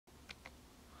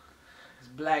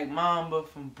Black Mamba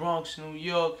from Bronx, New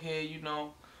York here, you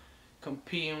know,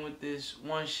 competing with this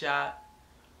one shot.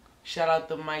 Shout out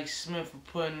to Mike Smith for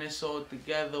putting this all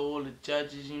together, all the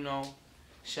judges, you know.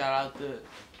 Shout out to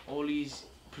all these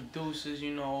producers,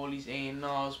 you know, all these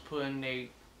A&Rs putting their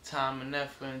time and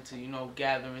effort into, you know,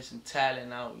 gathering some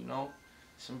talent out, you know.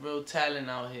 Some real talent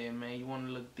out here, man. You want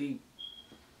to look deep.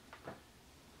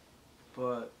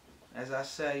 But, as I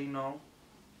said, you know,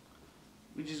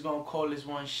 we just gonna call this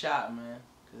one shot, man.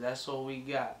 Cause that's all we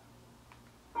got.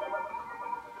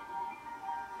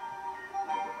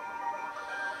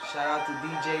 Shout out to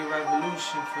DJ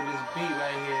Revolution for this beat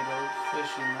right here, though.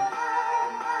 Official, man.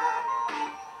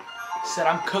 Said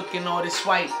I'm cooking all this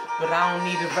white, but I don't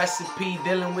need a recipe.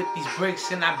 Dealing with these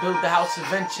bricks and I build the house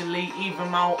eventually. Even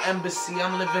my own embassy,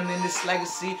 I'm living in this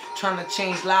legacy. Trying to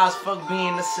change lives, fuck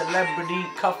being a celebrity.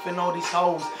 Cuffing all these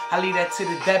hoes, I leave that to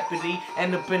the deputy.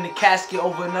 End up in the casket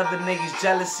over another nigga's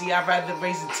jealousy. I'd rather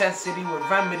raise intensity with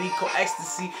remedy, called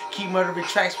ecstasy. Keep murdering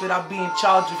tracks without being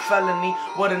charged with felony.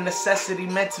 What a necessity,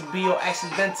 meant to be or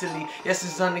accidentally. Yes,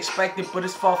 it's unexpected, but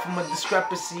it's far from a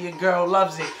discrepancy. A girl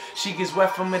loves it, she gets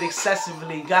wet from it excessively.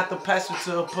 Got the password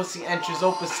to her pussy entrance,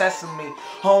 open sesame.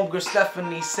 Homegirl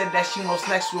Stephanie said that she most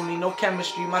next with me. No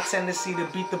chemistry, my tendency to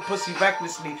beat the pussy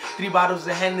recklessly. 3 bottles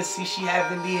of Hennessy, she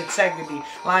having the integrity.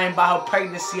 Lying by her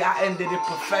pregnancy, I ended it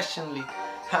professionally.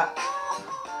 Ha.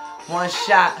 One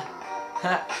shot.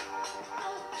 Ha.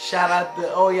 Shout out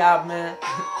to all y'all, man.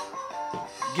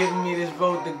 Giving me this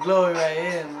road to glory right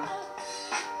here, man.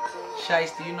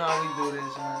 Shiesty, you know how we do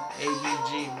this, man.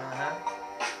 ABG, man, huh?